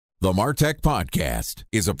The MarTech Podcast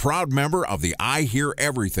is a proud member of the I Hear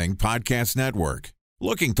Everything Podcast Network.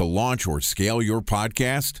 Looking to launch or scale your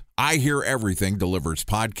podcast? I Hear Everything delivers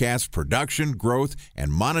podcast production, growth,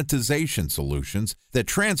 and monetization solutions that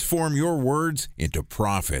transform your words into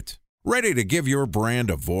profit. Ready to give your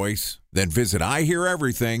brand a voice? Then visit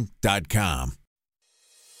iheareverything.com.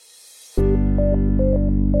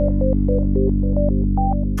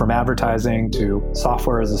 From advertising to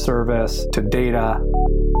software as a service to data.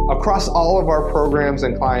 Across all of our programs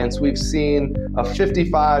and clients, we've seen a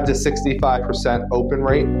 55 to 65% open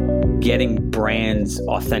rate. Getting brands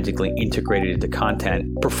authentically integrated into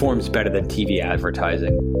content performs better than TV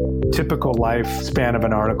advertising. Typical lifespan of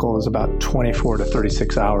an article is about 24 to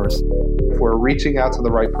 36 hours. If we're reaching out to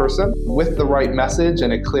the right person with the right message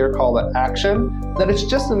and a clear call to action, then it's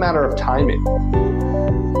just a matter of timing.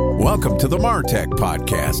 Welcome to the MarTech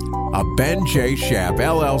Podcast, a Ben J. Schaap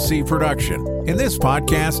LLC production. In this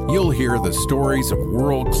podcast, you'll hear the stories of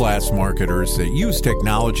world-class marketers that use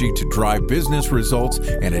technology to drive business results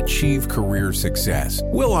and achieve career success.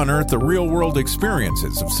 We'll unearth the real-world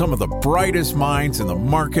experiences of some of the brightest minds in the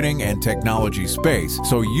marketing and technology space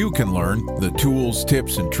so you can learn the tools,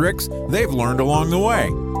 tips, and tricks they've learned along the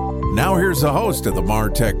way. Now here's the host of the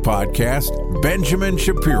MarTech Podcast, Benjamin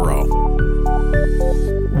Shapiro.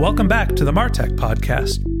 Welcome back to the MarTech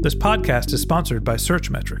Podcast. This podcast is sponsored by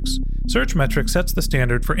Searchmetrics. Searchmetrics sets the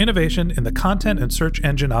standard for innovation in the content and search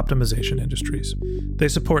engine optimization industries. They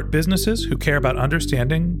support businesses who care about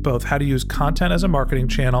understanding both how to use content as a marketing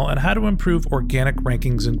channel and how to improve organic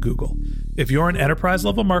rankings in Google. If you're an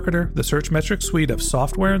enterprise-level marketer, the Searchmetrics suite of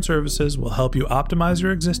software and services will help you optimize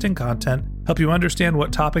your existing content, help you understand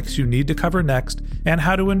what topics you need to cover next, and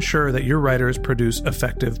how to ensure that your writers produce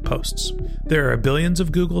effective posts. There are billions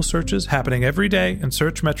of Google searches happening every day, and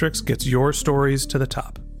Searchmetrics gets your stories to the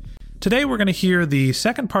top. Today, we're going to hear the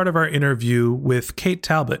second part of our interview with Kate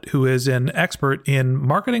Talbot, who is an expert in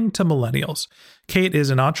marketing to millennials. Kate is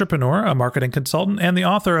an entrepreneur, a marketing consultant, and the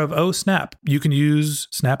author of Oh Snap! You Can Use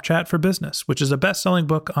Snapchat for Business, which is a best-selling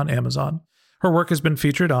book on Amazon. Her work has been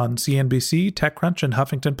featured on CNBC, TechCrunch, and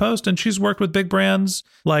Huffington Post, and she's worked with big brands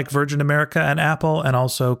like Virgin America and Apple, and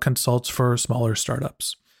also consults for smaller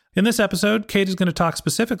startups. In this episode, Kate is going to talk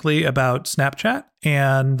specifically about Snapchat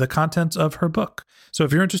and the contents of her book. So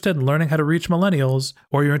if you're interested in learning how to reach millennials,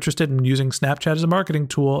 or you're interested in using Snapchat as a marketing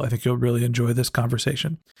tool, I think you'll really enjoy this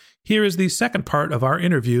conversation. Here is the second part of our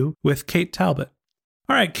interview with Kate Talbot.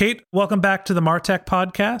 All right, Kate, welcome back to the MarTech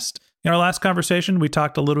Podcast. In our last conversation, we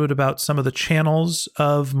talked a little bit about some of the channels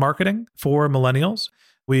of marketing for millennials.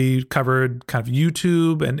 We covered kind of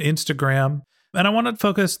YouTube and Instagram. And I want to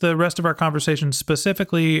focus the rest of our conversation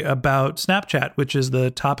specifically about Snapchat, which is the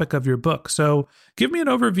topic of your book. So give me an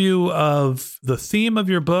overview of the theme of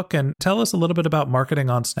your book and tell us a little bit about marketing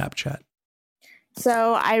on Snapchat.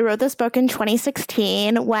 So I wrote this book in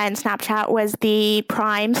 2016 when Snapchat was the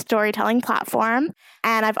prime storytelling platform.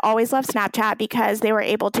 And I've always loved Snapchat because they were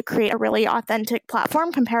able to create a really authentic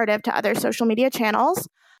platform comparative to other social media channels.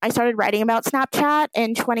 I started writing about Snapchat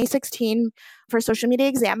in 2016 for Social Media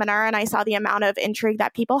Examiner, and I saw the amount of intrigue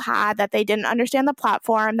that people had, that they didn't understand the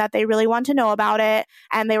platform, that they really want to know about it,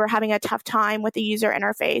 and they were having a tough time with the user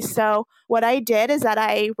interface. So what I did is that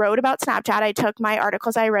I wrote about Snapchat. I took my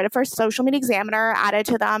articles I read for Social Media Examiner, added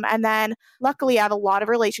to them, and then luckily I have a lot of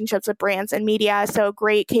relationships with brands and media. So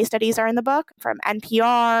great case studies are in the book from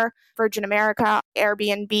NPR, Virgin America,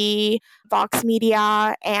 Airbnb, Vox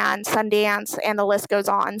Media, and Sundance, and the list goes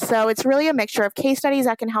on. So it's really a mixture of case studies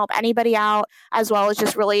that can help anybody out, as well as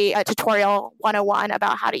just really a tutorial 101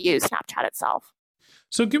 about how to use Snapchat itself.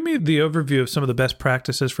 So give me the overview of some of the best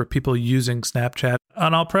practices for people using Snapchat.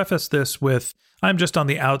 And I'll preface this with, I'm just on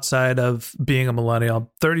the outside of being a millennial. I'm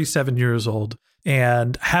 37 years old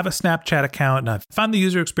and have a Snapchat account. And I've found the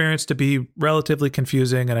user experience to be relatively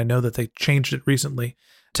confusing. And I know that they changed it recently.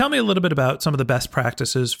 Tell me a little bit about some of the best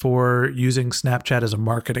practices for using Snapchat as a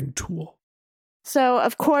marketing tool. So,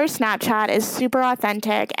 of course, Snapchat is super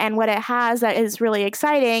authentic, and what it has that is really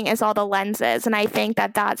exciting is all the lenses, and I think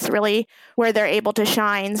that that's really where they're able to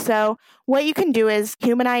shine. So what you can do is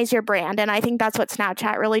humanize your brand, and I think that's what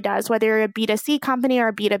Snapchat really does, whether you're a B2C company or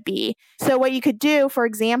a B2B. So what you could do, for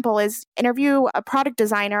example, is interview a product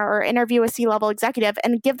designer or interview a C-level executive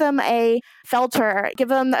and give them a filter, give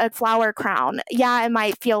them a flower crown. Yeah, it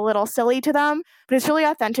might feel a little silly to them, but it's really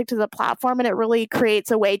authentic to the platform, and it really creates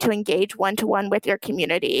a way to engage one-to-one with your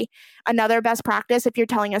community. Another best practice, if you're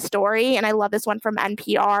telling a story, and I love this one from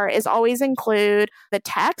NPR, is always include the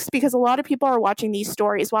text, because a lot of people are watching these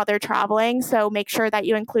stories while they're traveling. So make sure that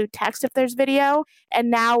you include text if there's video. And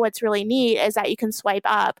now what's really neat is that you can swipe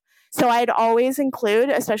up. So I'd always include,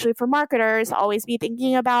 especially for marketers, always be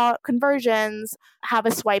thinking about conversions, have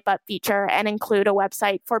a swipe up feature, and include a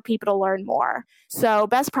website for people to learn more. So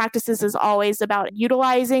best practices is always about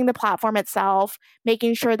utilizing the platform itself,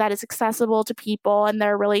 making sure that it's accessible to people and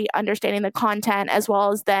they're really understanding the content, as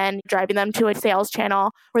well as then driving them to a sales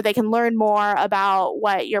channel where they can learn more about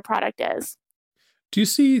what your product is. Do you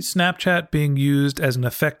see Snapchat being used as an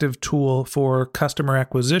effective tool for customer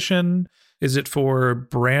acquisition? Is it for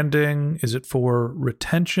branding? Is it for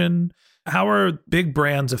retention? How are big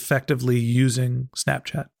brands effectively using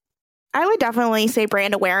Snapchat? I would definitely say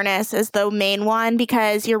brand awareness is the main one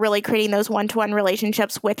because you're really creating those one-to-one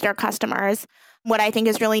relationships with your customers. What I think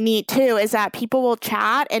is really neat too is that people will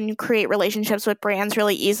chat and create relationships with brands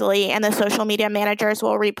really easily, and the social media managers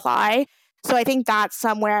will reply. So I think that's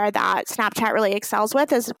somewhere that Snapchat really excels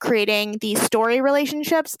with, is creating these story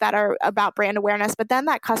relationships that are about brand awareness, but then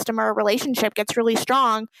that customer relationship gets really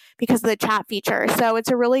strong because of the chat feature. So it's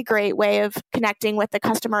a really great way of connecting with the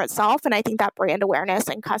customer itself. And I think that brand awareness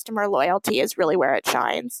and customer loyalty is really where it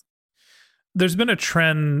shines. There's been a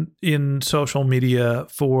trend in social media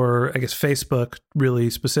for, I guess, Facebook really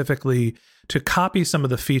specifically, to copy some of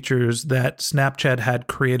the features that Snapchat had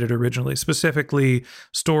created originally, specifically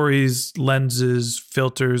stories, lenses,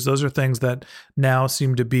 filters. Those are things that now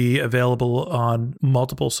seem to be available on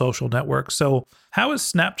multiple social networks. So how is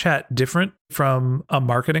Snapchat different from a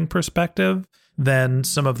marketing perspective than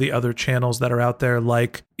some of the other channels that are out there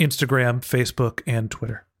like Instagram, Facebook, and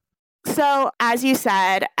Twitter? So, as you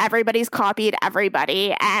said, everybody's copied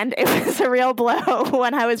everybody. And it was a real blow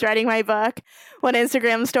when I was writing my book, when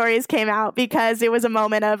Instagram stories came out, because it was a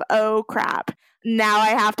moment of, oh, crap. Now I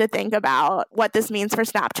have to think about what this means for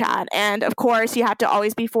Snapchat. And of course, you have to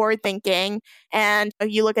always be forward thinking. And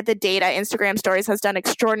if you look at the data, Instagram stories has done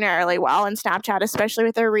extraordinarily well. And Snapchat, especially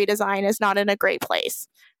with their redesign, is not in a great place.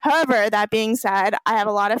 However, that being said, I have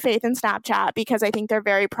a lot of faith in Snapchat because I think they're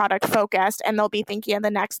very product focused and they'll be thinking of the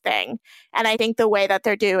next thing. And I think the way that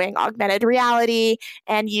they're doing augmented reality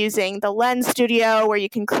and using the Lens Studio, where you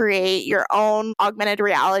can create your own augmented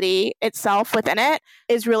reality itself within it,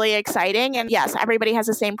 is really exciting. And yes, everybody has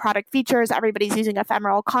the same product features. Everybody's using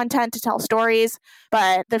ephemeral content to tell stories,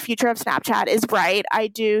 but the future of Snapchat is bright, I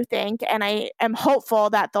do think. And I am hopeful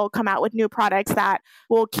that they'll come out with new products that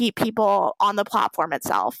will keep people on the platform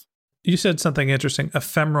itself. You said something interesting,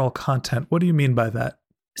 ephemeral content. What do you mean by that?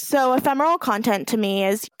 So ephemeral content to me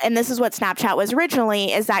is, and this is what Snapchat was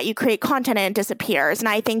originally, is that you create content and it disappears. And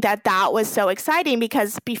I think that that was so exciting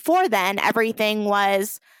because before then, everything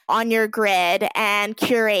was on your grid and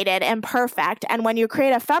curated and perfect. And when you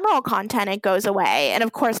create ephemeral content, it goes away. And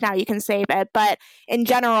of course, now you can save it. But in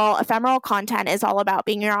general, ephemeral content is all about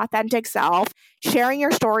being your authentic self, sharing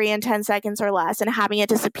your story in 10 seconds or less and having it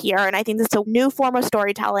disappear. And I think this is a new form of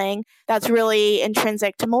storytelling that's really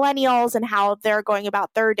intrinsic to millennials and how they're going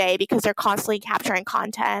about their day, because they're constantly capturing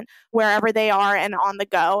content wherever they are and on the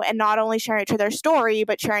go, and not only sharing it to their story,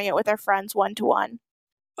 but sharing it with their friends one-to-one.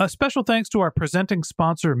 A special thanks to our presenting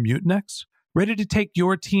sponsor, Mutinex. Ready to take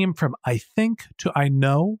your team from I think to I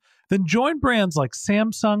know? Then join brands like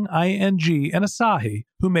Samsung, ING, and Asahi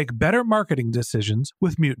who make better marketing decisions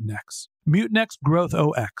with Mutinex. Mutinex Growth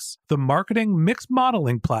OX, the marketing mix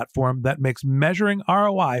modeling platform that makes measuring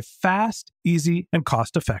ROI fast, easy, and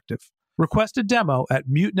cost-effective. Request a demo at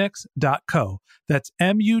mutinex.co. That's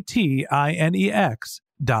MUTINEX.co.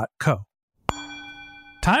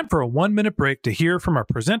 Time for a 1-minute break to hear from our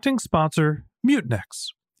presenting sponsor, Mutinex.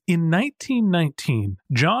 In 1919,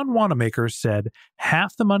 John Wanamaker said,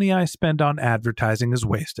 "Half the money I spend on advertising is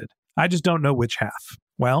wasted. I just don't know which half."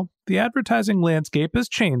 Well, the advertising landscape has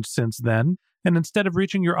changed since then, and instead of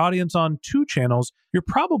reaching your audience on 2 channels, you're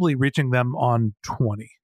probably reaching them on 20.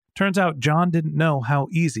 Turns out John didn't know how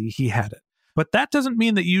easy he had it. But that doesn't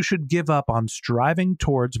mean that you should give up on striving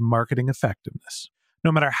towards marketing effectiveness.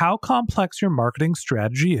 No matter how complex your marketing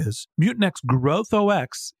strategy is, Mutinex Growth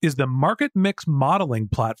OX is the market mix modeling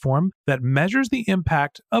platform that measures the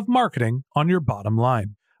impact of marketing on your bottom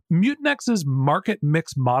line. Mutinex's market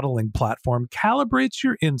mix modeling platform calibrates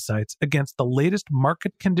your insights against the latest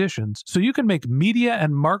market conditions so you can make media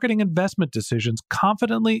and marketing investment decisions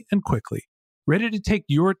confidently and quickly. Ready to take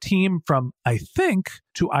your team from I think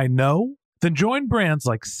to I know? Then join brands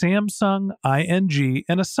like Samsung, ING,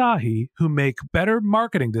 and Asahi who make better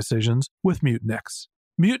marketing decisions with Mutinex.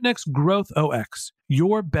 Mutinex Growth OX.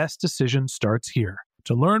 Your best decision starts here.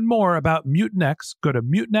 To learn more about Mutinex, go to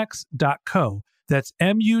mutinex.co. That's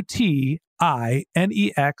MUTINEX.co.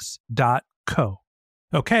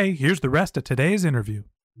 Okay, here's the rest of today's interview.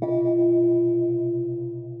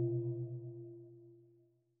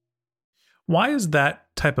 Why is that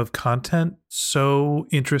type of content so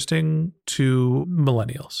interesting to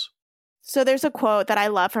millennials? So there's a quote that I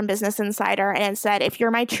love from Business Insider, and it said, "If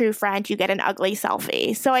you're my true friend, you get an ugly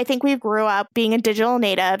selfie." So I think we grew up being digital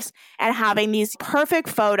natives and having these perfect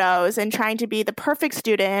photos and trying to be the perfect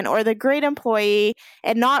student or the great employee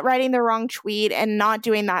and not writing the wrong tweet and not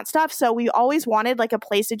doing that stuff. So we always wanted like a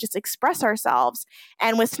place to just express ourselves.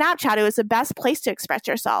 And with Snapchat, it was the best place to express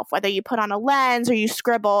yourself, whether you put on a lens or you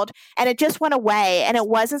scribbled, and it just went away. And it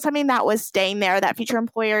wasn't something that was staying there that future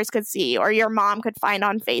employers could see or your mom could find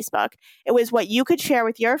on Facebook. It was what you could share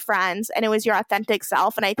with your friends, and it was your authentic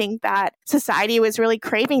self. And I think that society was really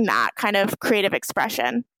craving that kind of creative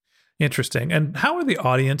expression. Interesting. And how are the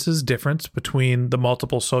audiences different between the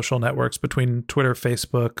multiple social networks, between Twitter,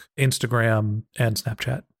 Facebook, Instagram, and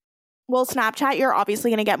Snapchat? Well, Snapchat, you're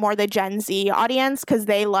obviously going to get more the Gen Z audience because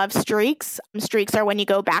they love streaks. Streaks are when you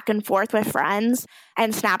go back and forth with friends,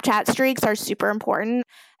 and Snapchat streaks are super important.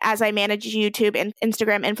 As I managed YouTube and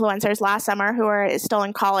Instagram influencers last summer who are still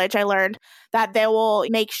in college, I learned that they will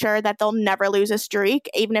make sure that they'll never lose a streak.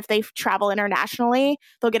 Even if they travel internationally,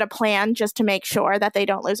 they'll get a plan just to make sure that they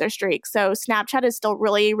don't lose their streak. So Snapchat is still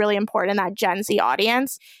really, really important in that Gen Z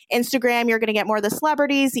audience. Instagram, you're going to get more of the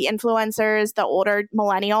celebrities, the influencers, the older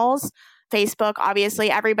millennials. Facebook, obviously,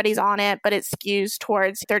 everybody's on it, but it skews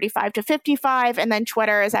towards 35 to 55. And then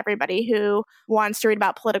Twitter is everybody who wants to read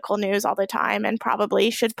about political news all the time and probably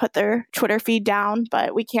should put their Twitter feed down,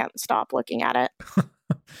 but we can't stop looking at it.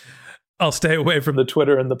 I'll stay away from the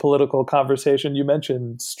Twitter and the political conversation. You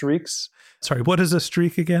mentioned streaks. Sorry, what is a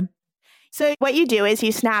streak again? So what you do is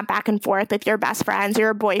you snap back and forth with your best friends,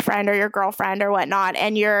 your boyfriend or your girlfriend or whatnot,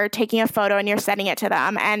 and you're taking a photo and you're sending it to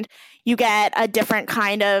them. And you get a different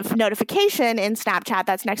kind of notification in Snapchat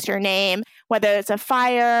that's next to your name, whether it's a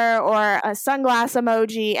fire or a sunglass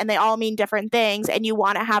emoji, and they all mean different things. And you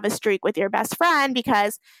want to have a streak with your best friend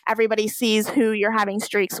because everybody sees who you're having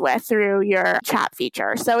streaks with through your chat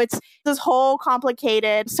feature. So it's this whole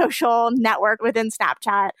complicated social network within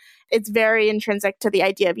Snapchat. It's very intrinsic to the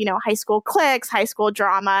idea of, high school cliques, high school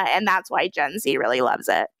drama, and that's why Gen Z really loves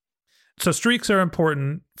it. So streaks are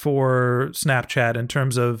important for Snapchat in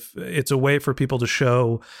terms of it's a way for people to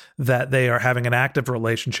show that they are having an active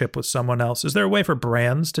relationship with someone else. Is there a way for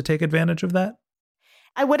brands to take advantage of that?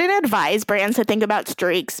 I wouldn't advise brands to think about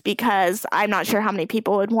streaks because I'm not sure how many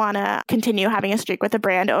people would want to continue having a streak with a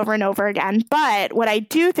brand over and over again. But what I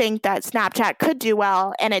do think that Snapchat could do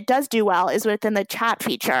well, and it does do well, is within the chat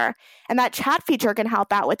feature. And that chat feature can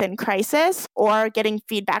help out within crisis or getting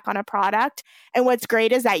feedback on a product. And what's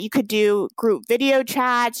great is that you could do group video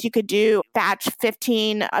chats. You could do batch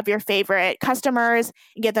 15 of your favorite customers,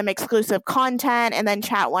 give them exclusive content, and then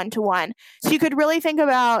chat one-to-one. So you could really think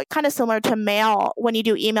about kind of similar to mail when you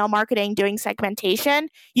do email marketing, doing segmentation.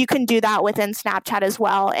 You can do that within Snapchat as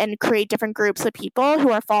well and create different groups of people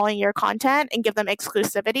who are following your content and give them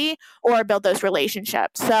exclusivity or build those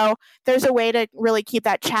relationships. So there's a way to really keep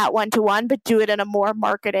that chat one-to-one, but do it in a more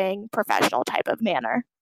marketing professional type of manner.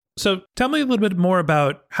 So tell me a little bit more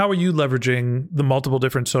about how are you leveraging the multiple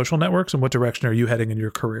different social networks and what direction are you heading in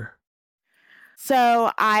your career?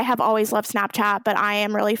 So I have always loved Snapchat, but I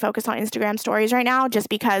am really focused on Instagram stories right now just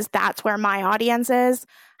because that's where my audience is,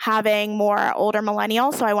 having more older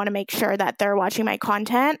millennials. So I want to make sure that they're watching my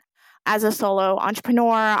content. As a solo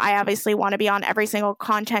entrepreneur, I obviously want to be on every single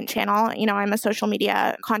content channel. I'm a social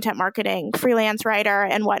media content marketing freelance writer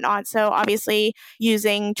and whatnot. So obviously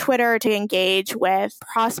using Twitter to engage with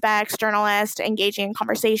prospects, journalists, engaging in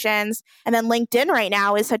conversations. And then LinkedIn right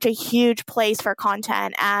now is such a huge place for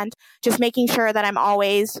content and just making sure that I'm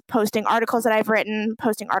always posting articles that I've written,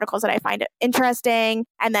 posting articles that I find interesting,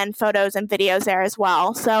 and then photos and videos there as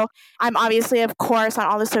well. So I'm obviously, of course, on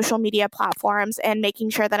all the social media platforms and making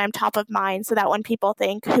sure that I'm top of mind so that when people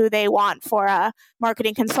think who they want for a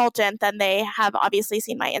marketing consultant, then they have obviously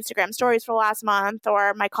seen my Instagram stories for the last month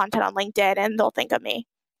or my content on LinkedIn and they'll think of me.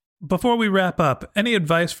 Before we wrap up, any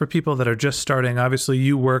advice for people that are just starting? Obviously,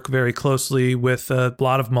 you work very closely with a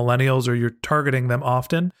lot of millennials or you're targeting them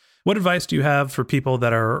often. What advice do you have for people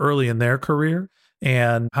that are early in their career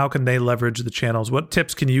and how can they leverage the channels? What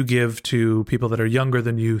tips can you give to people that are younger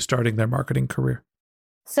than you starting their marketing career?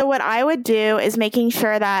 So what I would do is making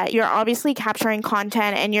sure that you're obviously capturing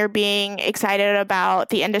content and you're being excited about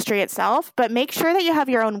the industry itself, but make sure that you have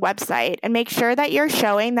your own website and make sure that you're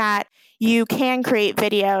showing that you can create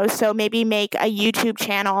videos. So maybe make a YouTube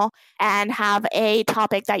channel and have a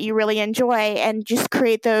topic that you really enjoy and just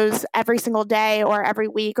create those every single day or every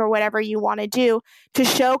week or whatever you want to do to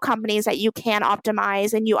show companies that you can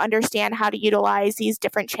optimize and you understand how to utilize these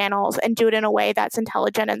different channels and do it in a way that's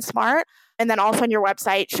intelligent and smart. And then also on your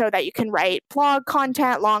website, show that you can write blog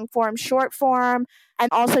content, long form, short form, and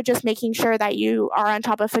also just making sure that you are on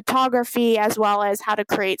top of photography as well as how to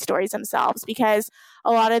create stories themselves, because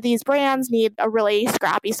a lot of these brands need a really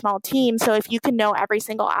scrappy small team. So if you can know every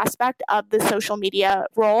single aspect of the social media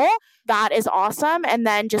role, that is awesome. And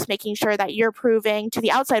then just making sure that you're proving to the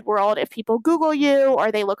outside world, if people Google you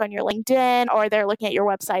or they look on your LinkedIn or they're looking at your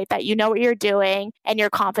website, that you know what you're doing and you're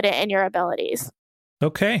confident in your abilities.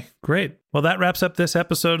 Okay, great. Well, that wraps up this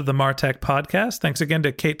episode of the MarTech podcast. Thanks again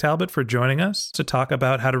to Kate Talbot for joining us to talk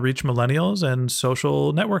about how to reach millennials and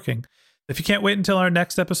social networking. If you can't wait until our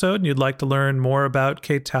next episode and you'd like to learn more about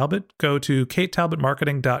Kate Talbot, go to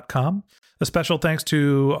katetalbotmarketing.com. A special thanks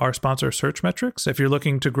to our sponsor, Searchmetrics. If you're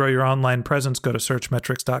looking to grow your online presence, go to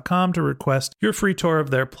searchmetrics.com to request your free tour of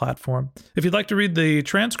their platform. If you'd like to read the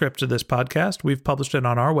transcript of this podcast, we've published it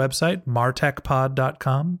on our website,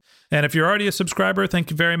 martechpod.com. And if you're already a subscriber, thank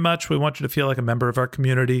you very much. We want you to feel like a member of our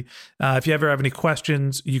community. If you ever have any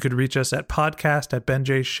questions, you could reach us at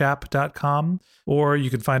podcast@benjshap.com, or you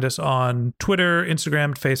can find us on Twitter,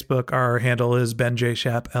 Instagram, Facebook. Our handle is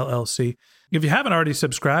benjshapllc. If you haven't already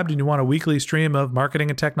subscribed and you want a weekly stream of marketing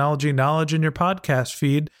and technology knowledge in your podcast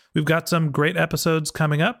feed, we've got some great episodes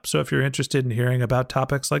coming up. So if you're interested in hearing about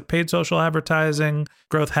topics like paid social advertising,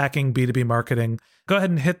 growth hacking, B2B marketing, go ahead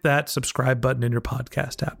and hit that subscribe button in your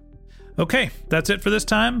podcast app. Okay, that's it for this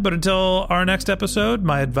time. But until our next episode,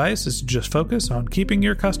 my advice is to just focus on keeping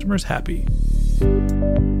your customers happy.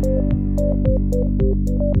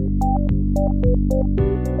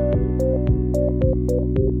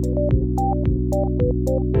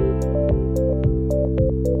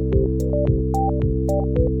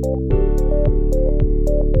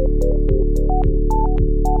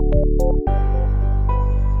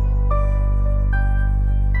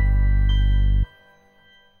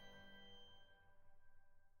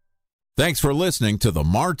 Thanks for listening to the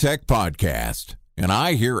MarTech Podcast, and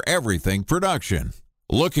I Hear Everything production.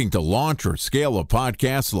 Looking to launch or scale a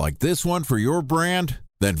podcast like this one for your brand?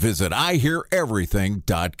 Then visit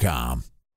iheareverything.com.